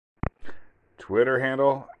Twitter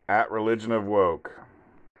handle @religionofwoke.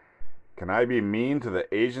 Can I be mean to the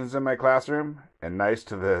Asians in my classroom and nice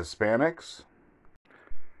to the Hispanics?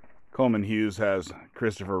 Coleman Hughes has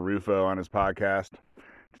Christopher Rufo on his podcast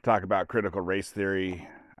to talk about critical race theory.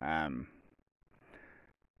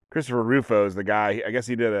 Christopher Rufo is the guy. I guess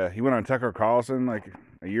he went on Tucker Carlson like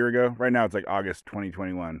a year ago. Right now it's like August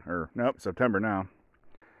 2021, or nope, September now.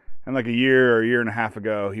 And like a year and a half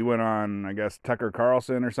ago, he went on, I guess, Tucker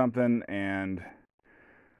Carlson or something, and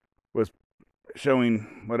was telling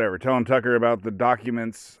Tucker about the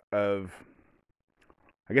documents of,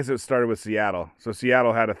 I guess it started with Seattle. So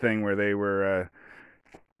Seattle had a thing where they were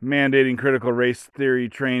mandating critical race theory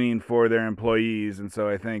training for their employees. And so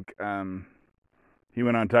I think he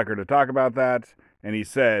went on Tucker to talk about that. And he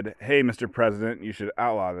said, "Hey, Mr. President, you should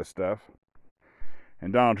outlaw this stuff."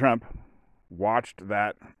 And Donald Trump watched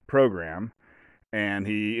that program, and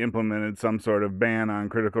he implemented some sort of ban on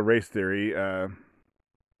critical race theory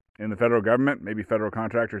in the federal government, maybe federal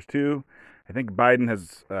contractors too. I think Biden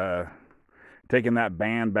has taken that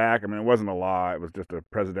ban back. I mean, it wasn't a law, it was just a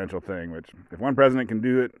presidential thing, which if one president can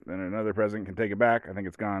do it, then another president can take it back. I think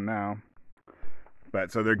it's gone now.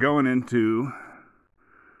 But so they're trying to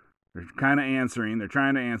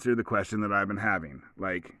answer the question that I've been having.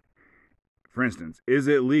 Like, for instance, is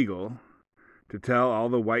it legal to tell all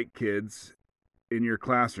the white kids in your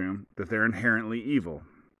classroom that they're inherently evil?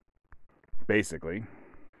 Basically,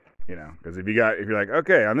 because if you're like,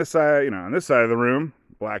 okay, on this side of the room,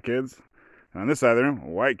 black kids, and on this side of the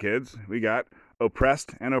room, white kids, we got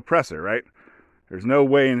oppressed and oppressor, right? There's no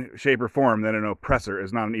way, shape, or form that an oppressor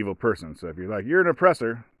is not an evil person. So if you're like, you're an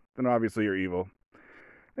oppressor, then obviously you're evil.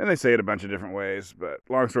 And they say it a bunch of different ways, but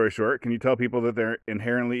long story short, can you tell people that they're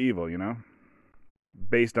inherently evil,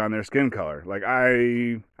 based on their skin color? Like,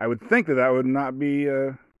 I would think that would not be,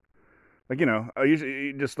 I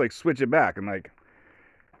usually just like switch it back and like,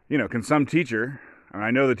 can some teacher, and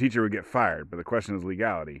I know the teacher would get fired, but the question is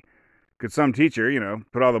legality. Could some teacher,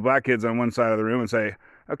 put all the black kids on one side of the room and say,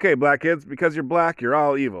 okay, black kids, because you're black, you're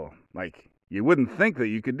all evil? Like, you wouldn't think that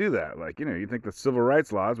you could do that. Like, you think the civil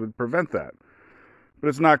rights laws would prevent that. But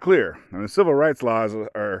it's not clear. And the civil rights laws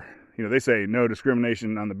are, they say no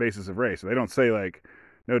discrimination on the basis of race. So they don't say like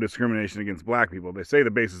no discrimination against black people. They say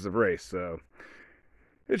the basis of race. So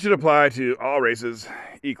it should apply to all races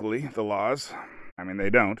equally, the laws. I mean, they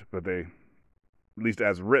don't, but they, at least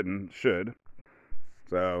as written, should.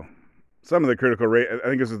 So some of the critical race, I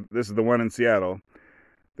think this is the one in Seattle.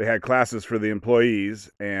 They had classes for the employees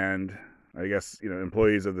and I guess,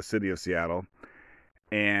 employees of the city of Seattle.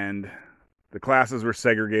 And the classes were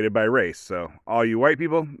segregated by race. So all you white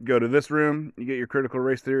people, go to this room, you get your critical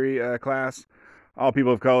race theory class. All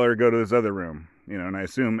people of color go to this other room, and I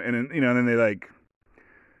assume, and then they like,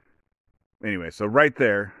 anyway, so right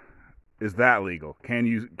there, is that legal? Can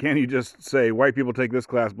you just say white people take this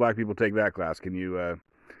class, black people take that class? Can you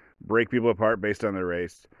break people apart based on their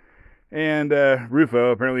race? And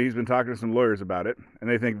Rufo, apparently he's been talking to some lawyers about it, and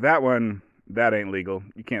they think that ain't legal.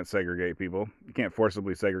 You can't segregate people. You can't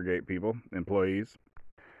forcibly segregate people, employees.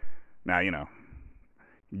 Now,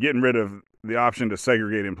 getting rid of the option to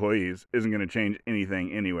segregate employees isn't going to change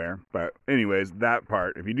anything anywhere. But anyways, that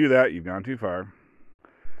part, if you do that, you've gone too far.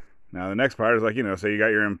 Now, the next part is like, say you got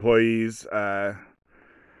your employees,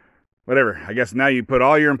 whatever. I guess now you put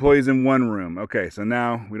all your employees in one room. Okay, so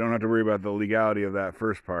now we don't have to worry about the legality of that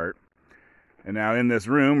first part. And now in this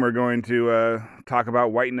room, we're going to talk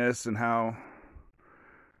about whiteness and how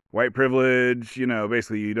white privilege,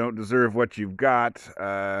 basically you don't deserve what you've got.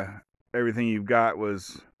 Everything you've got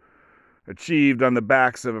was achieved on the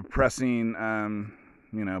backs of oppressing,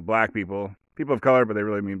 black people of color, but they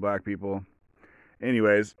really mean black people.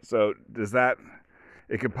 Anyways, so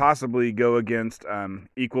it could possibly go against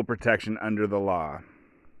equal protection under the law.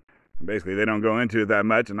 Basically, they don't go into it that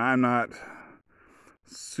much, and I'm not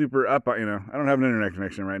super up on, I don't have an internet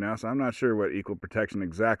connection right now, so I'm not sure what equal protection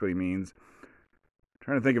exactly means. I'm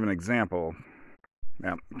trying to think of an example.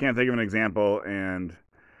 Now, I can't think of an example, and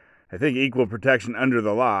I think equal protection under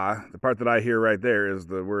the law, the part that I hear right there is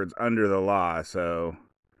the words under the law, so,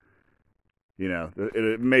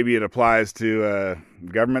 maybe it applies to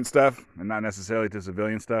government stuff and not necessarily to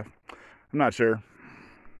civilian stuff. I'm not sure.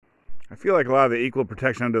 I feel like a lot of the equal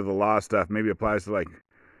protection under the law stuff maybe applies to like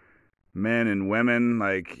men and women,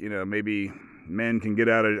 like, maybe men can get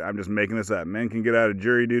out of, I'm just making this up, men can get out of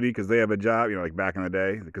jury duty because they have a job, like back in the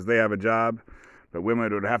day, because they have a job, but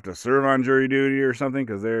women would have to serve on jury duty or something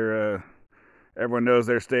because they're, everyone knows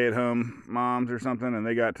they're stay-at-home moms or something and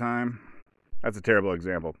they got time. That's a terrible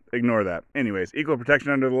example. Ignore that. Anyways, equal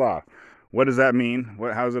protection under the law. What does that mean?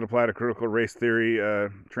 How does it apply to critical race theory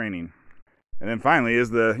training? And then finally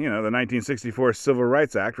is the 1964 Civil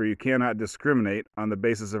Rights Act, where you cannot discriminate on the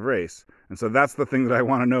basis of race. And so that's the thing that I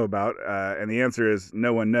want to know about. And the answer is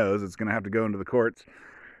no one knows. It's going to have to go into the courts.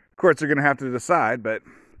 Courts are going to have to decide, but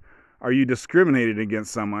are you discriminating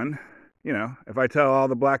against someone? If I tell all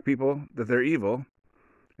the black people that they're evil,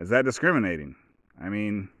 is that discriminating? I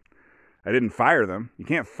mean, I didn't fire them. You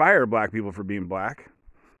can't fire black people for being black,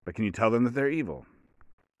 but can you tell them that they're evil?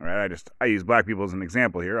 All right, I use black people as an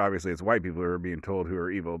example here. Obviously, it's white people who are being told who are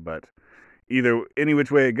evil, but any which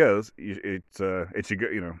way it goes, it should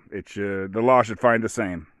go. The law should find the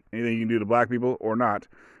same. Anything you can do to black people or not,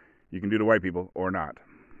 you can do to white people or not.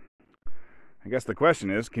 I guess the question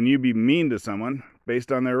is, can you be mean to someone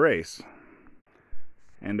based on their race?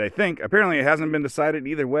 And I think apparently it hasn't been decided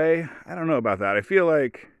either way. I don't know about that. I feel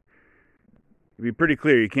like it'd be pretty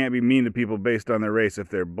clear you can't be mean to people based on their race if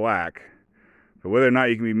they're black. But whether or not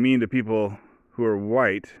you can be mean to people who are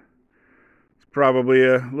white is probably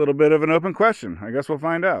a little bit of an open question. I guess we'll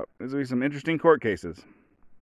find out. There's going to be some interesting court cases.